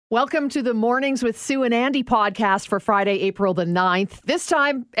Welcome to the Mornings with Sue and Andy podcast for Friday, April the 9th. This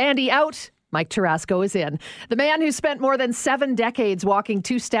time, Andy out. Mike Tarasco is in. The man who spent more than 7 decades walking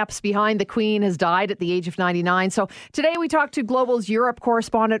 2 steps behind the Queen has died at the age of 99. So today we talked to Global's Europe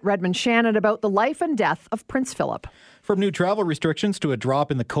correspondent Redmond Shannon about the life and death of Prince Philip. From new travel restrictions to a drop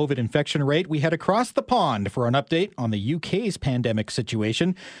in the COVID infection rate, we head across the pond for an update on the UK's pandemic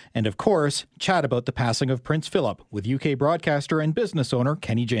situation and, of course, chat about the passing of Prince Philip with UK broadcaster and business owner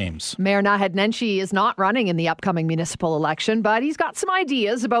Kenny James. Mayor Naheed Nenshi is not running in the upcoming municipal election, but he's got some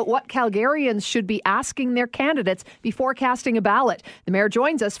ideas about what Calgarians should be asking their candidates before casting a ballot. The mayor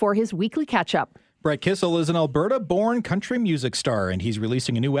joins us for his weekly catch-up. Brett Kissel is an Alberta-born country music star, and he's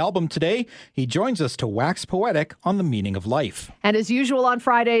releasing a new album today. He joins us to wax poetic on the meaning of life. And as usual on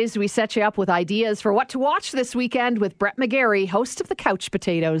Fridays, we set you up with ideas for what to watch this weekend with Brett McGarry, host of The Couch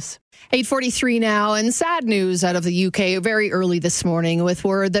Potatoes. 8:43 now, and sad news out of the UK very early this morning with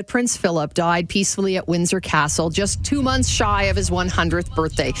word that Prince Philip died peacefully at Windsor Castle just 2 months shy of his 100th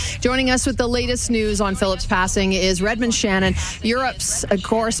birthday. Joining us with the latest news on Philip's passing is Redmond Shannon, Europe's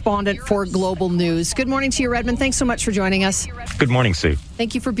correspondent for Global News. Good morning to you, Redmond. Thanks so much for joining us. Good morning, Sue.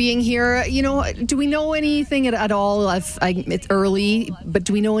 Thank you for being here. You know, do we know anything at all? It's early, but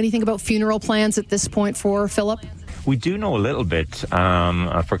do we know anything about funeral plans at this point for Philip? We do know a little bit for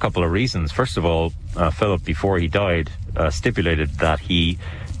a couple of reasons. First of all, Philip, before he died, stipulated that he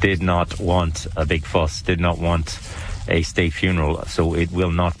did not want a big fuss, did not want a state funeral. So it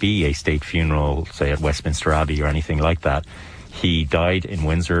will not be a state funeral, say, at Westminster Abbey or anything like that. He died in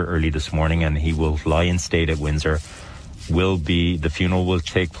Windsor early this morning, and he will lie in state at Windsor. The funeral will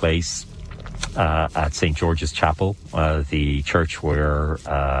take place at St. George's Chapel, the church where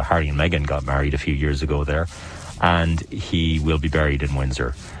Harry and Meghan got married a few years ago there. And he will be buried in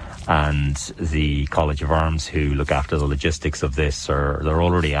Windsor. And the College of Arms, who look after the logistics of this, they're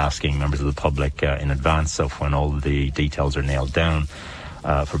already asking members of the public in advance of when all the details are nailed down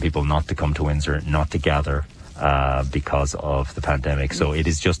for people not to come to Windsor, not to gather because of the pandemic. So it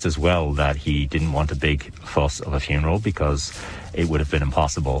is just as well that he didn't want a big fuss of a funeral because it would have been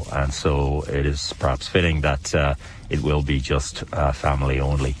impossible. And so it is perhaps fitting that it will be just family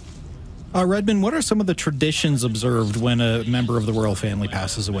only. Redmond, what are some of the traditions observed when a member of the royal family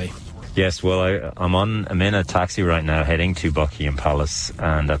passes away? Yes, well, I'm in a taxi right now heading to Buckingham Palace,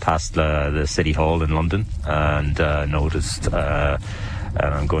 and I passed the City Hall in London and noticed, and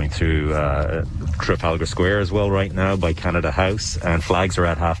I'm going through Trafalgar Square as well right now by Canada House, and flags are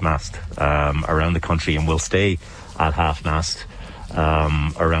at half-mast around the country and will stay at half-mast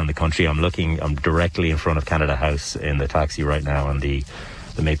around the country. I'm directly in front of Canada House in the taxi right now, and the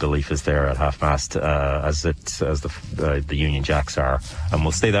maple leaf is there at half-mast as the Union Jacks are, and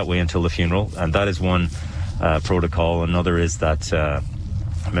will stay that way until the funeral. And that is one protocol. Another is that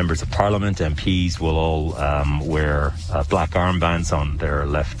members of Parliament, MPs, will all wear black armbands on their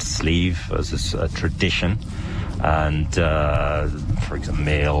left sleeve as is a tradition. And for example,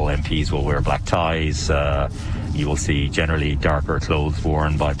 male MPs will wear black ties. You will see generally darker clothes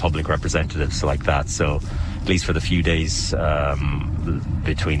worn by public representatives like that. So at least for the few days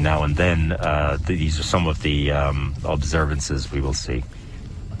between now and then, these are some of the observances we will see.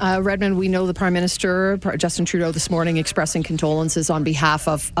 Redmond, we know the Prime Minister, Justin Trudeau, this morning expressing condolences on behalf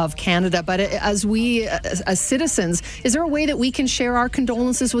of Canada. But as citizens, is there a way that we can share our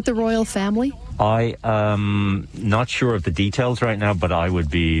condolences with the royal family? I am not sure of the details right now, but I would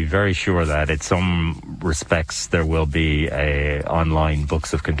be very sure that in some respects there will be online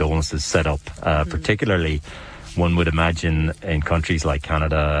books of condolences set up, particularly one would imagine in countries like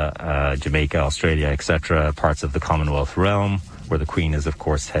Canada, Jamaica, Australia, etc., parts of the Commonwealth realm, where the Queen is, of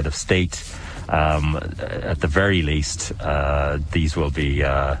course, head of state. At the very least, these will be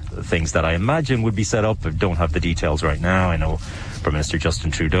things that I imagine would be set up. I don't have the details right now. I know Prime Minister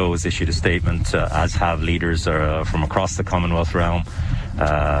Justin Trudeau has issued a statement, as have leaders from across the Commonwealth realm,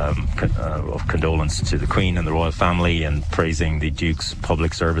 of condolence to the Queen and the royal family and praising the Duke's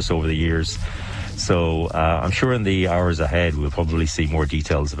public service over the years. So I'm sure in the hours ahead we'll probably see more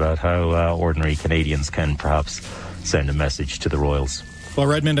details about how ordinary Canadians can perhaps send a message to the royals. Well,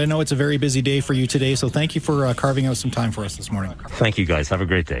 Redmond, I know it's a very busy day for you today, so thank you for carving out some time for us this morning. Thank you, guys. Have a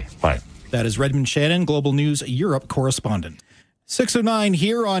great day. Bye. That is Redmond Shannon, Global News Europe correspondent. 6:09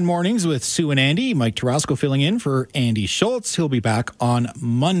 here on Mornings with Sue and Andy. Mike Tarasco filling in for Andy Schultz. He'll be back on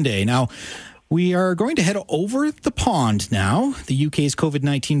Monday. Now, We are going to head over the pond now. The UK's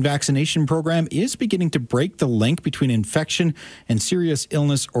COVID-19 vaccination program is beginning to break the link between infection and serious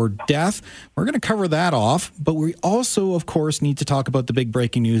illness or death. We're going to cover that off, but we also, of course, need to talk about the big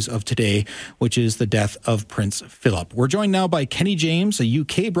breaking news of today, which is the death of Prince Philip. We're joined now by Kenny James, a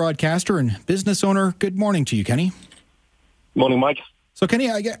UK broadcaster and business owner. Good morning to you, Kenny. Morning, Mike. So, Kenny,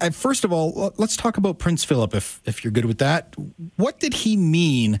 first of all, let's talk about Prince Philip, if you're good with that. What did he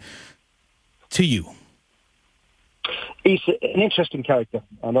mean to you? He's an interesting character,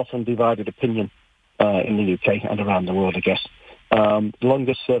 an often divided opinion in the UK and around the world, I guess. The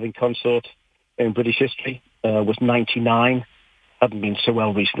longest-serving consort in British history was 99. Hadn't been so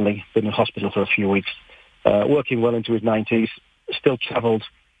well recently, been in hospital for a few weeks. Working well into his 90s, still travelled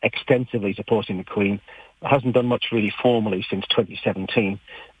extensively supporting the Queen. Hasn't done much really formally since 2017,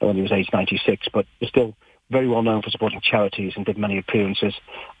 when he was aged 96, but is still very well known for supporting charities and did many appearances.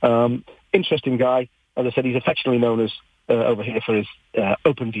 Interesting guy. As I said, he's affectionately known as over here for his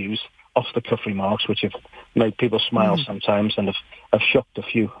open views, off-the-cuff remarks, which have made people smile sometimes and have shocked a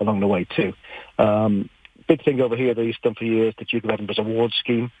few along the way too. Big thing over here that he's done for years, the Duke of Edinburgh's award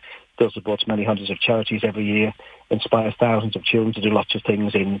scheme. Still supports many hundreds of charities every year, inspires thousands of children to do lots of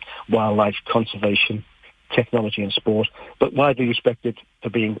things in wildlife conservation, technology and sport, but widely respected for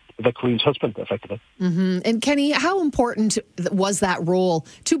being the Queen's husband, effectively. Mm-hmm. And Kenny, how important was that role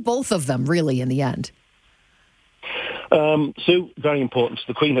to both of them, really, in the end? So, very important.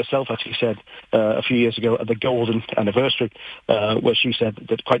 The Queen herself actually said a few years ago at the Golden Anniversary, where she said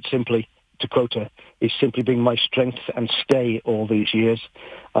that, quite simply, to quote her, "He's simply been my strength and stay all these years.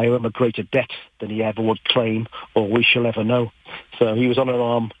 I owe him a greater debt than he ever would claim or we shall ever know." So he was on her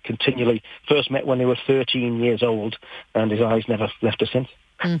arm continually. First met when they were 13 years old, and his eyes never left her since.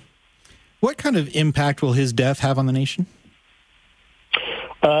 What kind of impact will his death have on the nation?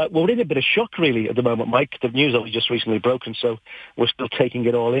 Well, we're in a bit of shock, really, at the moment, Mike. The news only just recently broken, so we're still taking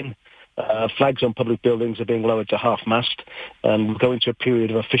it all in. Flags on public buildings are being lowered to half-mast, and we're going to a period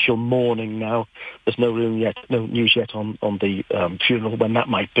of official mourning now. There's no news yet on the funeral, when that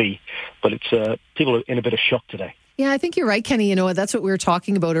might be, but it's people are in a bit of shock today. Yeah, I think you're right, Kenny. You know, that's what we were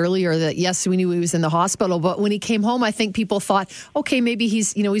talking about earlier, that yes, we knew he was in the hospital, but when he came home, I think people thought, okay, maybe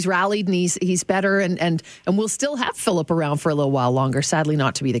he's rallied and he's better, and we'll still have Philip around for a little while longer. Sadly,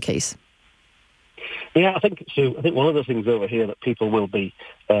 not to be the case. Yeah, I think so. I think one of the things over here that people will be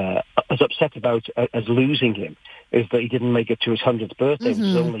as upset about as losing him is that he didn't make it to his 100th birthday, which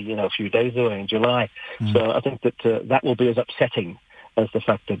is only a few days away in July. So I think that that will be as upsetting as the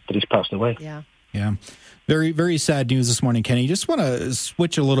fact that he's passed away. Yeah. Very, very sad news this morning, Kenny. Just want to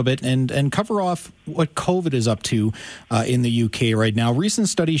switch a little bit and cover off what COVID is up to in the UK right now. Recent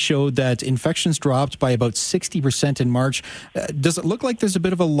studies showed that infections dropped by about 60% in March. Does it look like there's a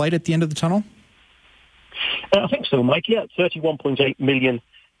bit of a light at the end of the tunnel? I think so, Mike. Yeah, 31.8 million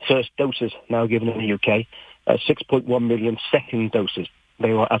first doses now given in the UK, 6.1 million second doses.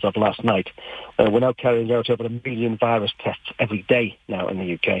 They were as of last night. We're now carrying out over 1 million virus tests every day now in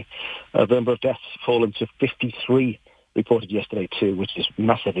the UK. The number of deaths fallen to 53 reported yesterday too, which is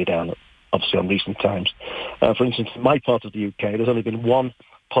massively down, obviously, on recent times. For instance, in my part of the UK, there's only been one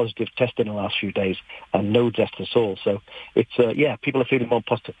positive test in the last few days and no deaths at all. So it's, people are feeling more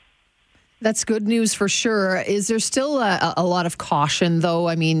positive. That's good news for sure. Is there still a lot of caution, though?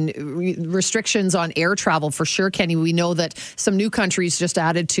 I mean, restrictions on air travel for sure, Kenny. We know that some new countries just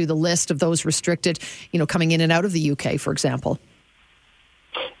added to the list of those restricted, coming in and out of the UK, for example.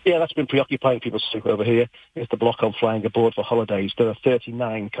 Yeah, that's been preoccupying people too over here. It's the block on flying aboard for holidays. There are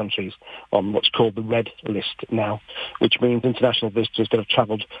 39 countries on what's called the red list now, which means international visitors that have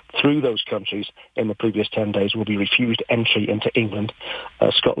travelled through those countries in the previous 10 days will be refused entry into England.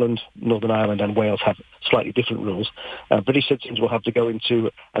 Scotland, Northern Ireland and Wales have slightly different rules. British citizens will have to go into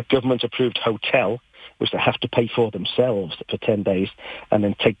a government-approved hotel, which they have to pay for themselves for 10 days, and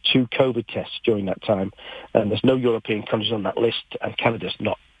then take 2 COVID tests during that time. And there's no European countries on that list, and Canada's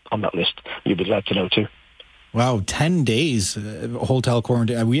not on that list. You'd be glad to know too. Wow, 10 days hotel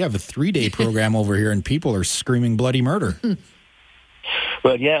quarantine. We have a 3-day program over here, and people are screaming bloody murder.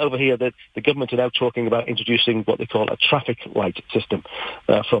 Well, yeah, over here, the government are now talking about introducing what they call a traffic light system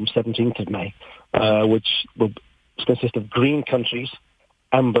from 17th of May, which will consist of green countries,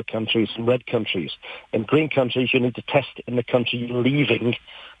 amber countries and red countries. In green countries, you need to test in the country you're leaving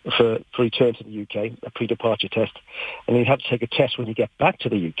for return to the UK, a pre-departure test. And you have to take a test when you get back to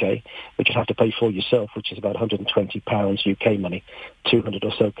the UK, which you have to pay for yourself, which is about £120 UK money, 200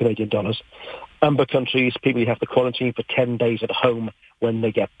 or so Canadian dollars. Amber countries, people you have to quarantine for 10 days at home when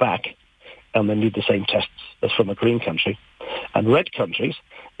they get back, and they need the same tests as from a green country. And red countries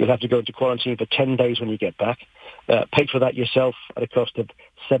You'll have to go into quarantine for 10 days when you get back. Pay for that yourself at a cost of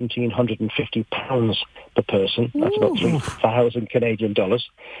 £1,750 per person. That's about 3,000 Canadian dollars.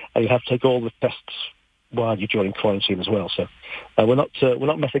 And you have to take all the tests while you're during quarantine as well. So we're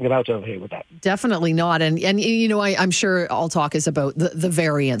not messing about over here with that. Definitely not. And you know, I'm sure all talk is about the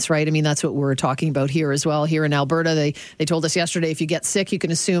variants, right? I mean, that's what we're talking about here as well. Here in Alberta, they told us yesterday, if you get sick, you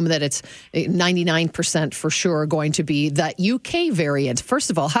can assume that it's 99% for sure going to be that UK variant. First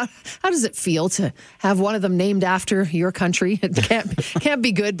of all, how does it feel to have one of them named after your country? It can't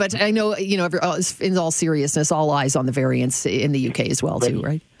be good, but I know, you know, in all seriousness, all eyes on the variants in the UK as well, too,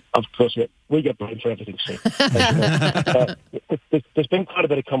 right? Of course, we get blamed for everything, Steve. There's been quite a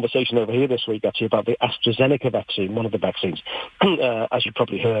bit of conversation over here this week, actually, about the AstraZeneca vaccine, one of the vaccines. As you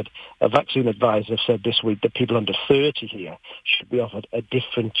probably heard, a vaccine advisor said this week that people under 30 here should be offered a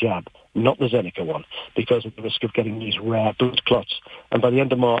different jab, not the Zeneca one, because of the risk of getting these rare blood clots. And by the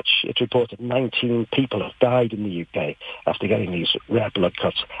end of March, it's reported 19 people have died in the UK after getting these rare blood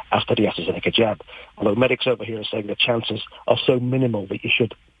clots after the AstraZeneca jab. Although medics over here are saying the chances are so minimal that you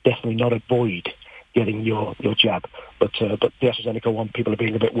should definitely not avoid getting your jab. But the AstraZeneca one, people are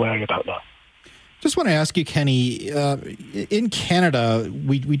being a bit wary about that. Just want to ask you, Kenny, in Canada,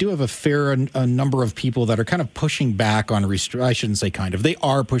 we do have a fair number of people that are kind of pushing back on I shouldn't say kind of. They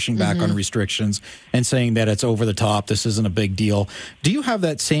are pushing back on restrictions and saying that it's over the top. This isn't a big deal. Do you have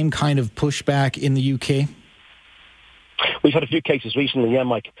that same kind of pushback in the UK? We've had a few cases recently, yeah,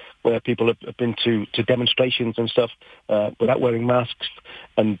 Mike, where people have been to demonstrations and stuff without wearing masks,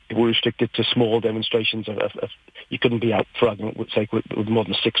 and were restricted to small demonstrations of you couldn't be out, for argument's sake, with more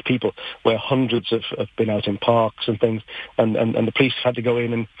than 6 people, where hundreds have been out in parks and things, and the police had to go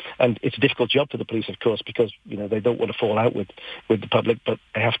in, and it's a difficult job for the police, of course, because, you know, they don't want to fall out with the public, but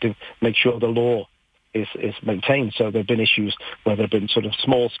they have to make sure the law is maintained. So there have been issues where there have been sort of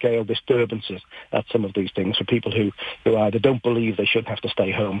small-scale disturbances at some of these things for people who either don't believe they should have to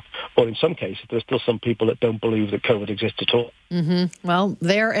stay home, or in some cases, there's still some people that don't believe that COVID exists at all. Mm-hmm. Well,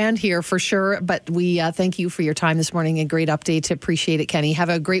 there and here for sure. But we thank you for your time this morning. A great update. Appreciate it, Kenny. Have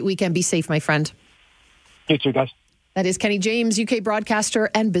a great weekend. Be safe, my friend. You too, guys. That is Kenny James, UK broadcaster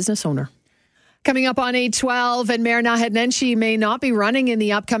and business owner. Coming up on 8:12, and Mayor Naheed Nenshi may not be running in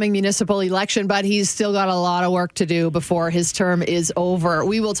the upcoming municipal election, but he's still got a lot of work to do before his term is over.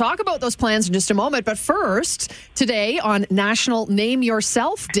 We will talk about those plans in just a moment, but first, today on National Name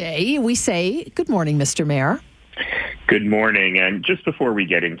Yourself Day, we say, good morning, Mr. Mayor. Good morning, and just before we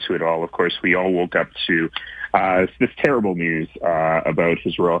get into it all, of course, we all woke up to this terrible news about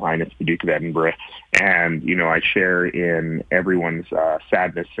His Royal Highness the Duke of Edinburgh. And, you know, I share in everyone's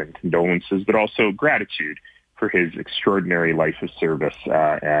sadness and condolences, but also gratitude for his extraordinary life of service.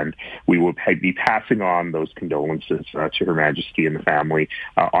 And we will be passing on those condolences to Her Majesty and the family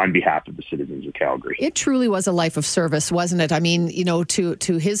on behalf of the citizens of Calgary. It truly was a life of service, wasn't it? I mean, you know,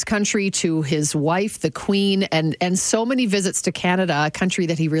 to his country, to his wife, the Queen, and so many visits to Canada, a country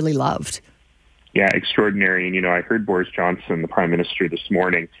that he really loved. Yeah, extraordinary. And, you know, I heard Boris Johnson, the Prime Minister, this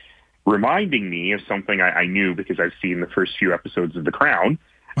morning, reminding me of something I knew because I've seen the first few episodes of The Crown.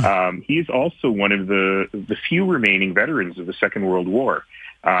 He is also one of the few remaining veterans of the Second World War.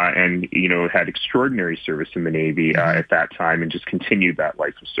 And, you know, had extraordinary service in the Navy at that time and just continued that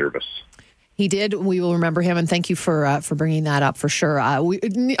life of service. He did. We will remember him, and thank you for bringing that up for sure. On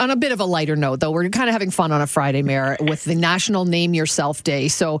a bit of a lighter note, though, we're kind of having fun on a Friday, Mayor, with the National Name Yourself Day.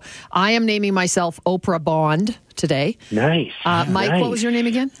 So I am naming myself Oprah Bond today. Nice. Mike, nice. What was your name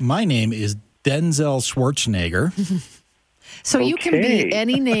again? My name is Denzel Schwarzenegger. So you can be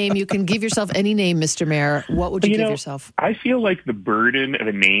any name. You can give yourself any name, Mr. Mayor. What would you give yourself? I feel like the burden of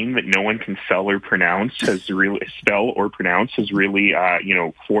a name that no one can spell or pronounce has really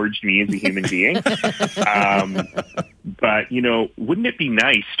forged me as a human being. But, you know, wouldn't it be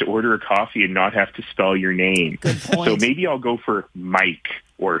nice to order a coffee and not have to spell your name? Good point. So maybe I'll go for Mike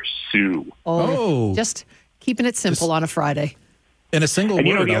or Sue. Oh. Just keeping it simple on a Friday. In a single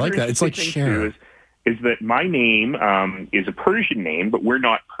word, I like that. It's like share. Is that my name is a Persian name, but we're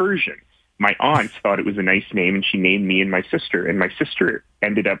not Persian. My aunt thought it was a nice name, and she named me and my sister. And my sister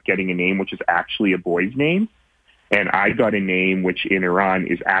ended up getting a name which is actually a boy's name. And I got a name which in Iran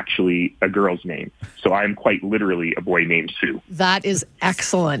is actually a girl's name. So I'm quite literally a boy named Sue. That is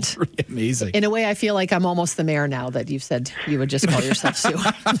excellent. Pretty amazing. In a way, I feel like I'm almost the mayor now that you've said you would just call yourself Sue.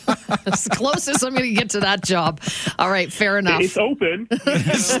 It's the closest I'm going to get to that job. All right, fair enough. It's open.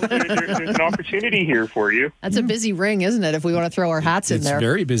 There's an opportunity here for you. That's a busy ring, isn't it, if we want to throw our hats in there? It's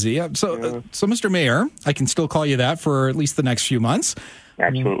very busy. Yeah. So, Mr. Mayor, I can still call you that for at least the next few months.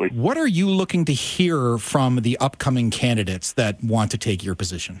 Absolutely. What are you looking to hear from the upcoming candidates that want to take your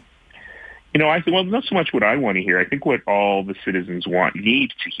position? I think, well, not so much what I want to hear. I think what all the citizens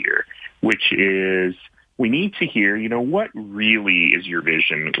need to hear, which is we need to hear, what really is your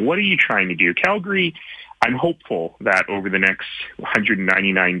vision? What are you trying to do? Calgary, I'm hopeful that over the next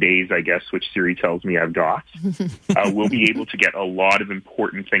 199 days, I guess, which Siri tells me I've got, we'll be able to get a lot of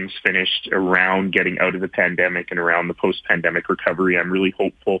important things finished around getting out of the pandemic and around the post-pandemic recovery. I'm really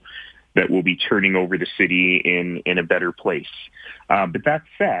hopeful that we'll be turning over the city in a better place. But that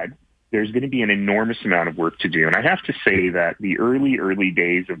said, there's going to be an enormous amount of work to do. And I have to say that the early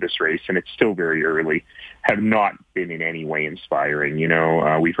days of this race, and it's still very early, have not been in any way inspiring.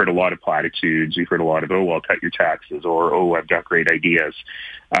 We've heard a lot of platitudes. We've heard a lot of, oh, I'll cut your taxes, or, oh, I've got great ideas.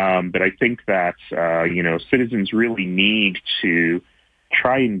 But I think that, citizens really need to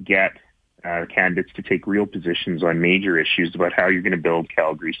try and get candidates to take real positions on major issues about how you're going to build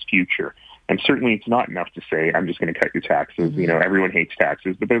Calgary's future. And certainly it's not enough to say, I'm just going to cut your taxes. Everyone hates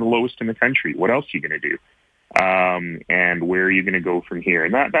taxes, but they're the lowest in the country. What else are you going to do? And where are you going to go from here?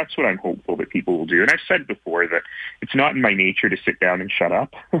 And that's what I'm hopeful that people will do. And I've said before that it's not in my nature to sit down and shut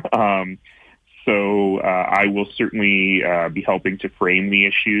up. So I will certainly be helping to frame the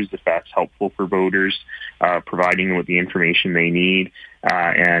issues if that's helpful for voters, providing them with the information they need.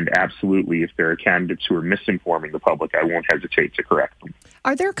 And absolutely, if there are candidates who are misinforming the public, I won't hesitate to correct them.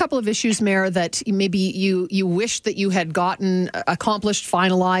 Are there a couple of issues, Mayor, that maybe you wish that you had gotten accomplished,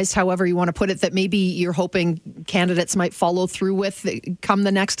 finalized, however you want to put it, that maybe you're hoping candidates might follow through with come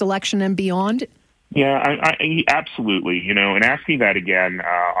the next election and beyond? Yeah, I absolutely. And ask me that again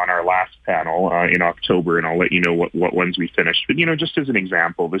on our last panel in October, and I'll let you know what ones we finished. But, just as an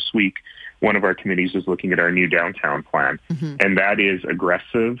example, this week, one of our committees is looking at our new downtown plan, and that is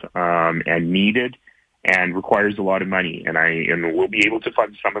aggressive and needed and requires a lot of money. And we'll be able to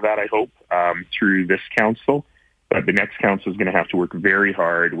fund some of that, I hope, through this council. But the next council is going to have to work very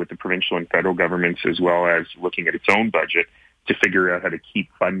hard with the provincial and federal governments, as well as looking at its own budget, to figure out how to keep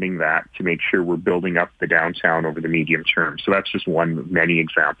funding that to make sure we're building up the downtown over the medium term. So that's just one of many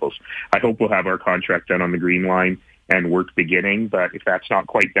examples. I hope we'll have our contract done on the Green Line and work beginning, but if that's not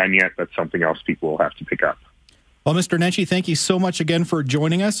quite done yet, that's something else people will have to pick up. Well, Mr. Nenshi, thank you so much again for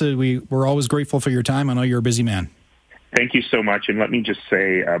joining us. We're always grateful for your time. I know you're a busy man. Thank you so much. And let me just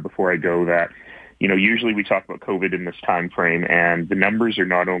say before I go that, usually we talk about COVID in this time frame, and the numbers are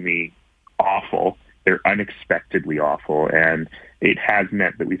not only awful, they're unexpectedly awful, and it has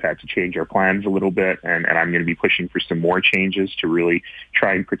meant that we've had to change our plans a little bit, and I'm going to be pushing for some more changes to really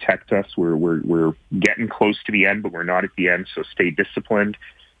try and protect us. We're getting close to the end, but we're not at the end, so stay disciplined,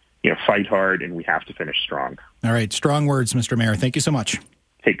 fight hard, and we have to finish strong. All right, strong words, Mr. Mayor. Thank you so much.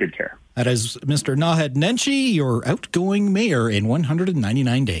 Take good care. That is Mr. Naheed Nenshi, your outgoing mayor in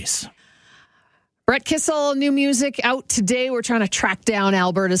 199 days. Brett Kissel, new music out today. We're trying to track down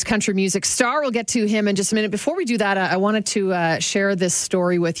Alberta's country music star. We'll get to him in just a minute. Before we do that, I wanted to share this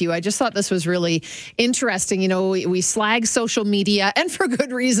story with you. I just thought this was really interesting. We slag social media, and for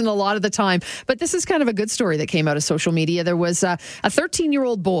good reason a lot of the time. But this is kind of a good story that came out of social media. There was a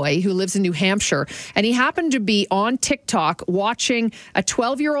 13-year-old boy who lives in New Hampshire, and he happened to be on TikTok watching a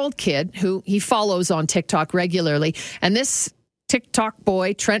 12-year-old kid who he follows on TikTok regularly. And this TikTok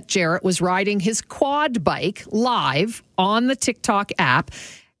boy, Trent Jarrett, was riding his quad bike live on the TikTok app,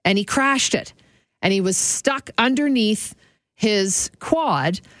 and he crashed it. And he was stuck underneath his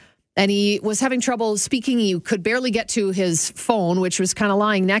quad, and he was having trouble speaking. He could barely get to his phone, which was kind of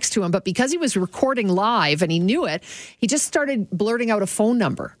lying next to him. But because he was recording live and he knew it, he just started blurting out a phone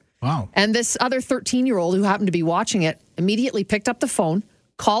number. Wow. And this other 13-year-old who happened to be watching it immediately picked up the phone,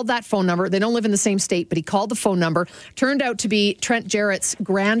 called that phone number. They don't live in the same state, but he called the phone number. Turned out to be Trent Jarrett's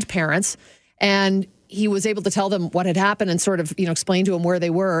grandparents, and he was able to tell them what had happened and sort of, explain to them where they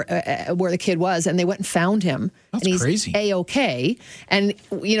were, where the kid was, and they went and found him. That's and he's crazy. A-okay. And,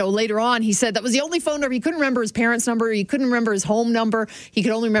 later on, he said that was the only phone number. He couldn't remember his parents' number. He couldn't remember his home number. He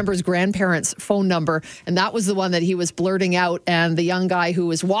could only remember his grandparents' phone number. And that was the one that he was blurting out. And the young guy who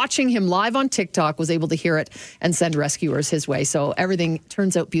was watching him live on TikTok was able to hear it and send rescuers his way. So everything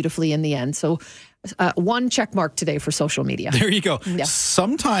turns out beautifully in the end. So one check mark today for social media. There you go. Yeah.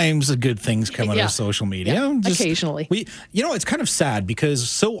 Sometimes good things come out of social media. Yeah, occasionally. It's kind of sad because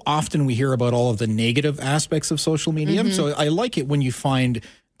so often we hear about all of the negative aspects of social media. Mm-hmm. So I like it when you find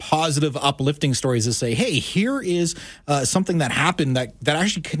positive, uplifting stories that say, hey, here is something that happened that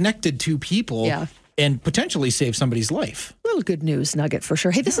actually connected two people. Yeah. and potentially save somebody's life. Little good news nugget for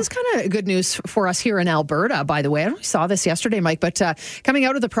sure. Hey, this is kind of good news for us here in Alberta, by the way. I don't know if you saw this yesterday, Mike, but coming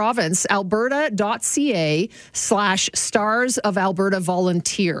out of the province, alberta.ca/Stars of Alberta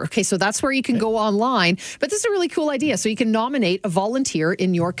Volunteer. Okay, so that's where you can go online. But this is a really cool idea. So you can nominate a volunteer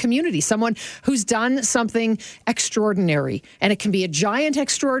in your community, someone who's done something extraordinary. And it can be a giant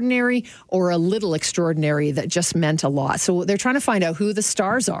extraordinary or a little extraordinary that just meant a lot. So they're trying to find out who the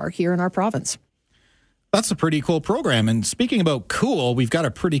stars are here in our province. That's a pretty cool program. And speaking about cool, we've got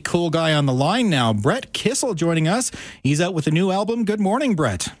a pretty cool guy on the line now. Brett Kissel joining us. He's out with a new album. Good morning,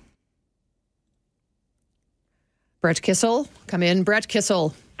 Brett. Brett Kissel, come in. Brett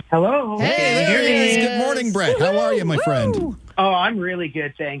Kissel. Hello. Hey, there he is. Good morning, Brett. How are you, my friend? Oh, I'm really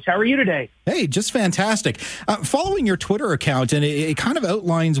good, thanks. How are you today? Hey, just fantastic. Following your Twitter account, and it kind of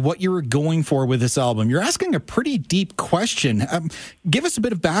outlines what you were going for with this album. You're asking a pretty deep question. Give us a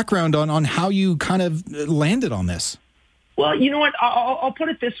bit of background on how you kind of landed on this. Well, you know what? I'll put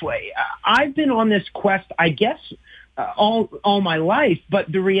it this way. I've been on this quest, I guess, all my life, but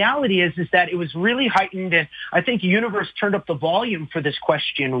the reality is that it was really heightened, and I think the universe turned up the volume for this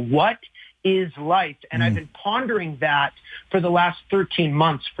question: what is life? And I've been pondering that for the last 13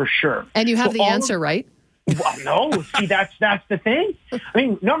 months for sure. And you have the answer, right? Well, no. See, that's the thing. I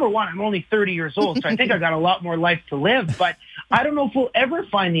mean, number one, I'm only 30 years old, so I think I got a lot more life to live, but I don't know if we'll ever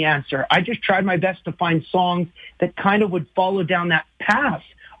find the answer. I just tried my best to find songs that kind of would follow down that path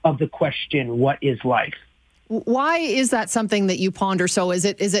of the question, what is life? Why is that something that you ponder? So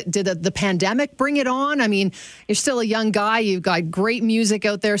did the pandemic bring it on? I mean, you're still a young guy. You've got great music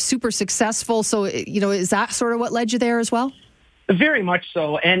out there, super successful. So, is that sort of what led you there as well? Very much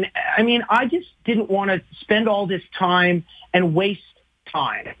so. And I mean, I just didn't want to spend all this time and waste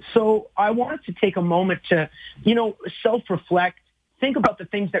time. So I wanted to take a moment to, self-reflect, think about the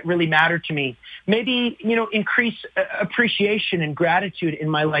things that really matter to me. Maybe, increase appreciation and gratitude in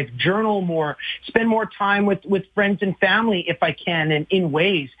my life, journal more, spend more time with friends and family if I can, and in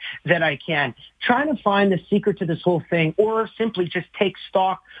ways that I can. Trying to find the secret to this whole thing, or simply just take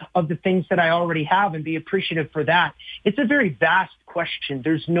stock of the things that I already have and be appreciative for that. It's a very vast question.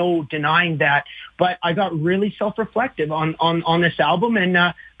 There's no denying that. But I got really self-reflective on this album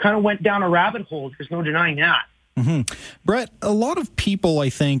and kind of went down a rabbit hole. There's no denying that. Mm-hmm. Brett, a lot of people, I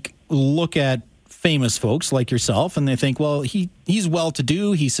think, look at famous folks like yourself and they think, well, he's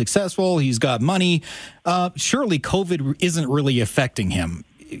well-to-do, he's successful, he's got money. Surely COVID isn't really affecting him.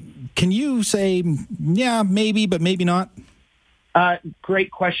 Can you say, yeah, maybe, but maybe not?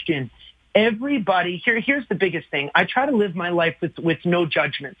 Great question. Everybody, here's the biggest thing. I try to live my life with no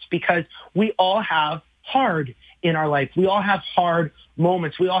judgments, because we all have hard in our life. We all have hard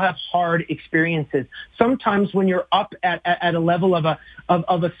moments. We all have hard experiences. Sometimes when you're up at a level of a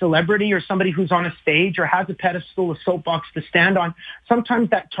celebrity, or somebody who's on a stage or has a pedestal, a soapbox to stand on, sometimes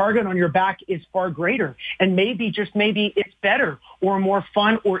that target on your back is far greater. And maybe, just maybe, it's better or more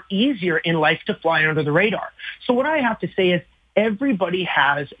fun or easier in life to fly under the radar. So what I have to say is, everybody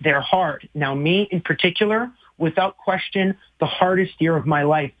has their hard. Now, me in particular, without question, the hardest year of my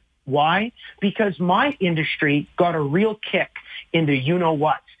life. Why? Because my industry got a real kick in the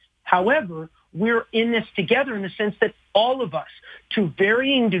you-know-what. However, we're in this together in the sense that all of us, to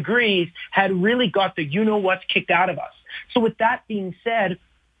varying degrees, had really got the you-know-what's kicked out of us. So with that being said,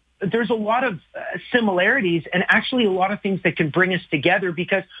 there's a lot of similarities and actually a lot of things that can bring us together,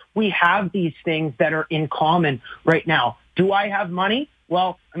 because we have these things that are in common right now. Do I have money?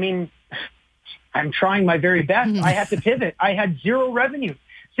 Well, I mean, I'm trying my very best. I had to pivot. I had zero revenue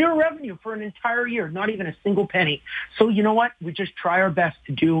for an entire year, not even a single penny. So you know what? We just try our best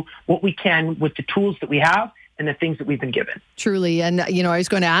to do what we can with the tools that we have and the things that we've been given. Truly. And, I was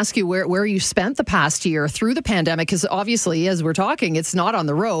going to ask you where you spent the past year through the pandemic, because obviously, as we're talking, it's not on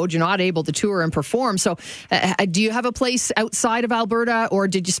the road. You're not able to tour and perform. So do you have a place outside of Alberta, or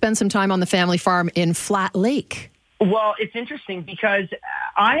did you spend some time on the family farm in Flat Lake? Well, it's interesting because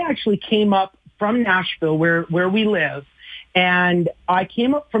I actually came up from Nashville, where we live, and I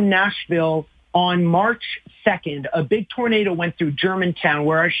came up from Nashville on March 2nd. A big tornado went through Germantown,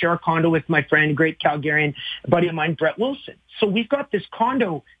 where I share a condo with my friend, great Calgarian buddy of mine, Brett Wilson. So we've got this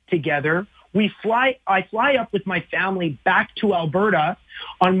condo together. I fly up with my family back to Alberta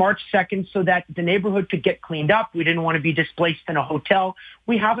on March 2nd so that the neighborhood could get cleaned up. We didn't want to be displaced in a hotel.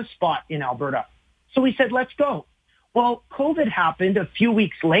 We have a spot in Alberta. So we said, let's go. Well, COVID happened a few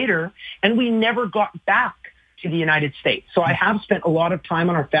weeks later, and we never got back to the United States. So I have spent a lot of time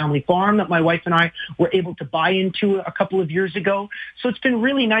on our family farm that my wife and I were able to buy into a couple of years ago. So it's been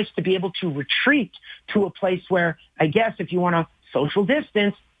really nice to be able to retreat to a place where, I guess, if you want to social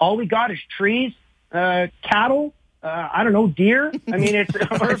distance, all we got is trees, cattle, I don't know, deer. I mean, it's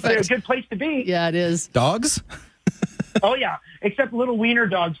a good place to be. Yeah, it is. Dogs? Oh, yeah, except little wiener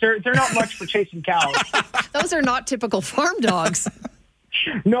dogs. They're not much for chasing cows. Those are not typical farm dogs.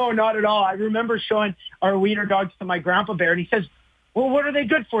 No, not at all. I remember showing our wiener dogs to my grandpa bear, and he says, well, what are they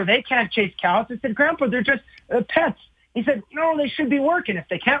good for? They can't chase cows. I said, Grandpa, they're just pets. He said, no, they should be working. If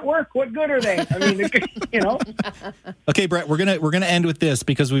they can't work, what good are they? I mean, you know. Okay, Brett, we're gonna end with this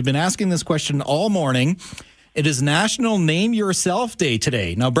because we've been asking this question all morning. It is National Name Yourself Day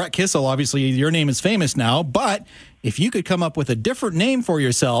today. Now, Brett Kissel, obviously your name is famous now, but if you could come up with a different name for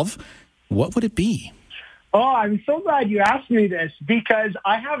yourself, what would it be? Oh, I'm so glad you asked me this because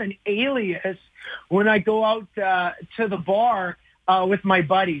I have an alias when I go out to the bar with my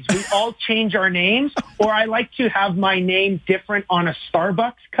buddies. We all change our names, or I like to have my name different on a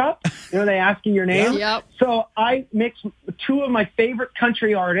Starbucks cup. You know, they ask you your name. Yep. So I mix two of my favorite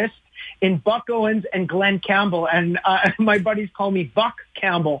country artists in Buck Owens and Glenn Campbell, and my buddies call me Buck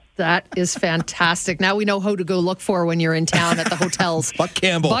Campbell. That is fantastic. Now we know who to go look for when you're in town at the hotels. Buck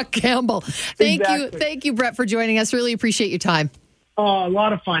Campbell. Buck Campbell. Thank you, Brett, for joining us. Really appreciate your time. Oh, a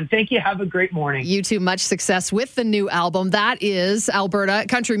lot of fun. Thank you. Have a great morning. You too. Much success with the new album. That is Alberta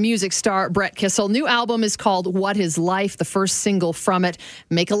country music star Brett Kissel. New album is called What Is Life? The first single from it,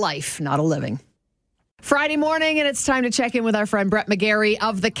 Make a Life, Not a Living. Friday morning, and it's time to check in with our friend Brett McGarry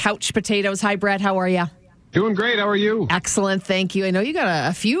of the Couch Potatoes. Hi, Brett. How are you? Doing great. How are you? Excellent. Thank you. I know you got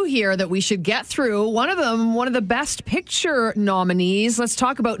a few here that we should get through. One of them, one of the Best Picture nominees. Let's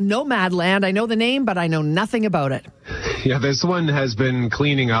talk about Nomadland. I know the name, but I know nothing about it. Yeah, this one has been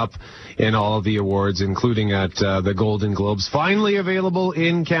cleaning up in all of the awards, including at the Golden Globes. Finally available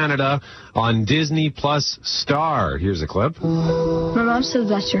in Canada on Disney Plus Star. Here's a clip. My mom said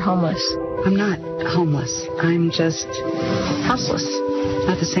that you're homeless. I'm not homeless. I'm just houseless.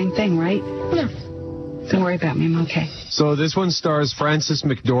 Not the same thing, right? No. Don't worry about me. I'm okay. So this one stars Frances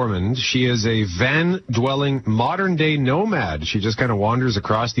McDormand. She is a van-dwelling modern-day nomad. She just kind of wanders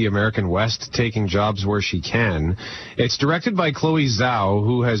across the American West, taking jobs where she can. It's directed by Chloe Zhao,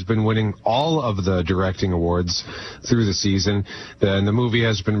 who has been winning all of the directing awards through the season. And the movie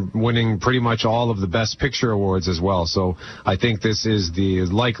has been winning pretty much all of the Best Picture awards as well. So I think this is the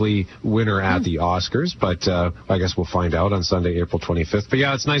likely winner at the Oscars. But I guess we'll find out on Sunday, April 25th. But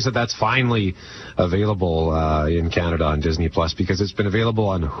yeah, it's nice that that's finally available in Canada on Disney Plus, because it's been available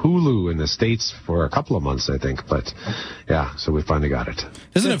on Hulu in the States for a couple of months, I think. But yeah, so we finally got it.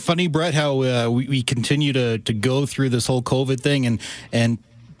 Isn't it funny, Brett, how we continue to go through this whole COVID thing and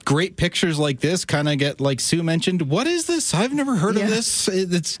great pictures like this kind of get, like Sue mentioned, what is this? I've never heard of this.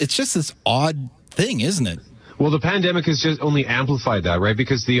 It's just this odd thing, isn't it? Well, the pandemic has just only amplified that, right?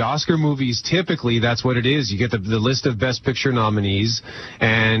 Because the Oscar movies, typically, that's what it is. You get the list of Best Picture nominees,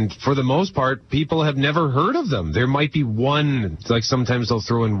 and for the most part, people have never heard of them. There might be one, like sometimes they'll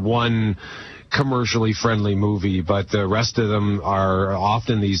throw in one commercially friendly movie, but the rest of them are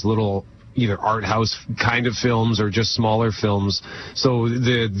often these little either art house kind of films or just smaller films. So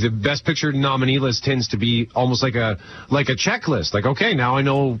the Best Picture nominee list tends to be almost like a checklist. Like, okay, now I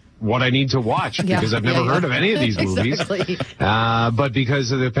know what I need to watch because I've never heard of any of these movies. Exactly. But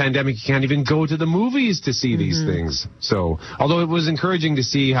because of the pandemic, you can't even go to the movies to see these things. So, although it was encouraging to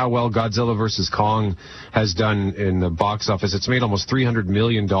see how well Godzilla vs. Kong has done in the box office. It's made almost $300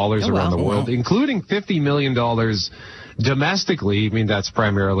 million around the world, including $50 million domestically. I mean, that's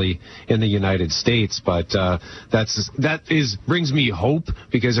primarily in the United States, but brings me hope,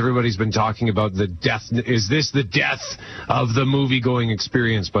 because everybody's been talking about the death. Is this the death of the movie-going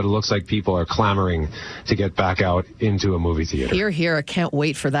experience? But it looks like people are clamoring to get back out into a movie theater. Hear, hear. I can't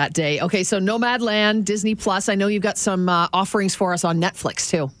wait for that day. Okay, so Nomadland, Disney Plus. I know you've got some offerings for us on Netflix,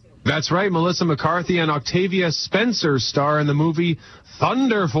 too. That's right. Melissa McCarthy and Octavia Spencer star in the movie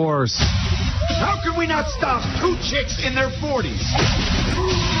Thunder Force. How can we not stop two chicks in their 40s?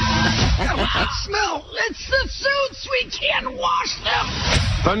 Smell! It's the suits! We can't wash them!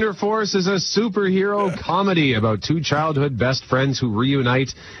 Thunder Force is a superhero comedy about two childhood best friends who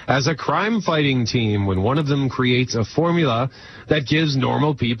reunite as a crime-fighting team when one of them creates a formula that gives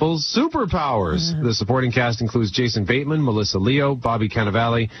normal people superpowers. The supporting cast includes Jason Bateman, Melissa Leo, Bobby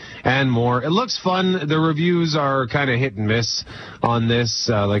Cannavale, and more. It looks fun. The reviews are kind of hit and miss on this.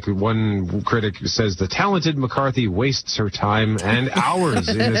 Like one critic says, the talented McCarthy wastes her time and hours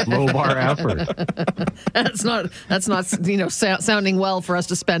in this low-bar effort. That's not sounding well for us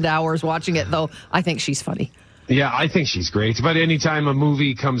to spend hours watching it, though. I think she's funny. Yeah, I think she's great. But anytime a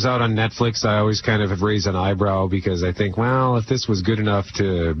movie comes out on Netflix, I always kind of have raised an eyebrow because I think, well, if this was good enough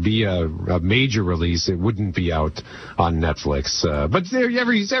to be a major release, it wouldn't be out on Netflix. But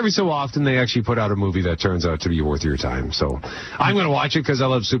every so often, they actually put out a movie that turns out to be worth your time. So I'm going to watch it because I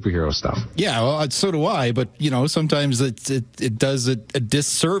love superhero stuff. Yeah, well, so do I. But, sometimes it does a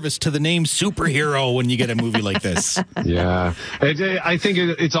disservice to the name superhero when you get a movie like this. Yeah. I think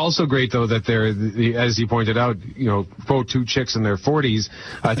it's also great, though, that they're, as you pointed out, quote, two chicks in their 40s.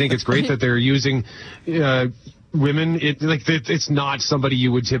 I think it's great that they're using women. It's not somebody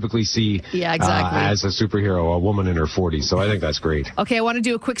you would typically see as a superhero, a woman in her 40s. So I think that's great. Okay, I want to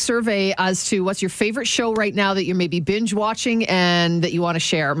do a quick survey as to what's your favorite show right now that you're maybe binge watching and that you want to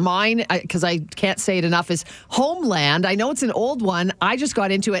share. Mine, because I can't say it enough, is Homeland. I know it's an old one. I just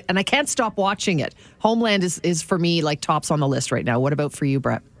got into it and I can't stop watching it. Homeland is for me like tops on the list right now. What about for you,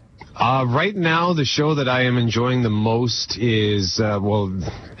 Brett? Right now, the show that I am enjoying the most is,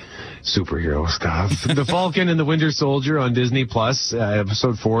 superhero stuff. The Falcon and the Winter Soldier on Disney Plus,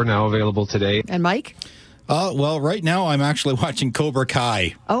 episode 4 now available today. And Mike? Well, right now I'm actually watching Cobra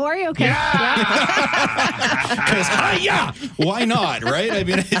Kai. Oh, are you? Okay. Because why not, right? I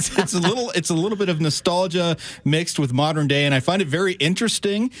mean, it's a little bit of nostalgia mixed with modern day, and I find it very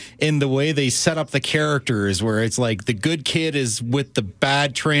interesting in the way they set up the characters, where it's like the good kid is with the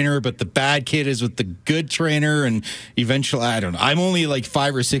bad trainer, but the bad kid is with the good trainer, and eventually, I don't know. I'm only like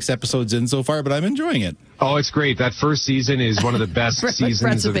 5 or 6 episodes in so far, but I'm enjoying it. Oh, it's great. That first season is one of the best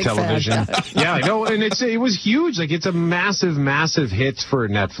seasons of television. Yeah, I know, and it was huge. Like, it's a massive, massive hit for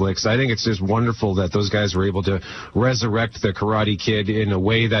Netflix. I think it's just wonderful that those guys were able to resurrect the Karate Kid in a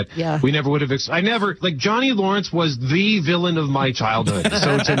way that we never would have. Johnny Lawrence was the villain of my childhood.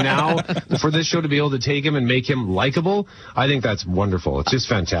 So for this show to be able to take him and make him likable, I think that's wonderful. It's just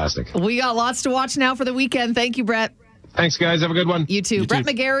fantastic. We got lots to watch now for the weekend. Thank you, Brett. Thanks, guys. Have a good one. You too. Brett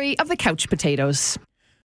McGarry of the Couch Potatoes.